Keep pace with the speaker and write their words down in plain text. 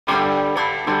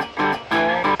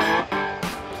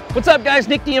What's up guys,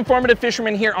 Nick the Informative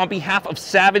Fisherman here on behalf of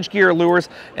Savage Gear Lures,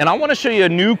 and I want to show you a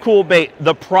new cool bait,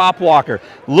 the Prop Walker.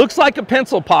 Looks like a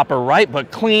pencil popper, right?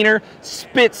 But cleaner,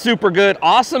 spits super good,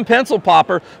 awesome pencil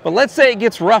popper, but let's say it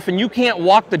gets rough and you can't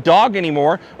walk the dog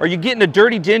anymore, or you get into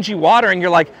dirty, dingy water and you're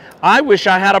like, I wish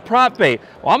I had a prop bait.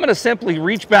 Well, I'm going to simply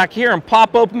reach back here and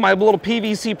pop open my little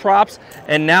PVC props,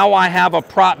 and now I have a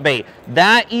prop bait.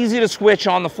 That easy to switch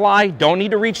on the fly, don't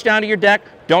need to reach down to your deck,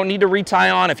 don't need to retie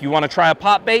on. If you want to try a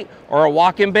pop bait or a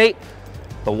walk-in bait,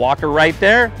 the walker right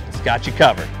there, it's got you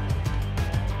covered.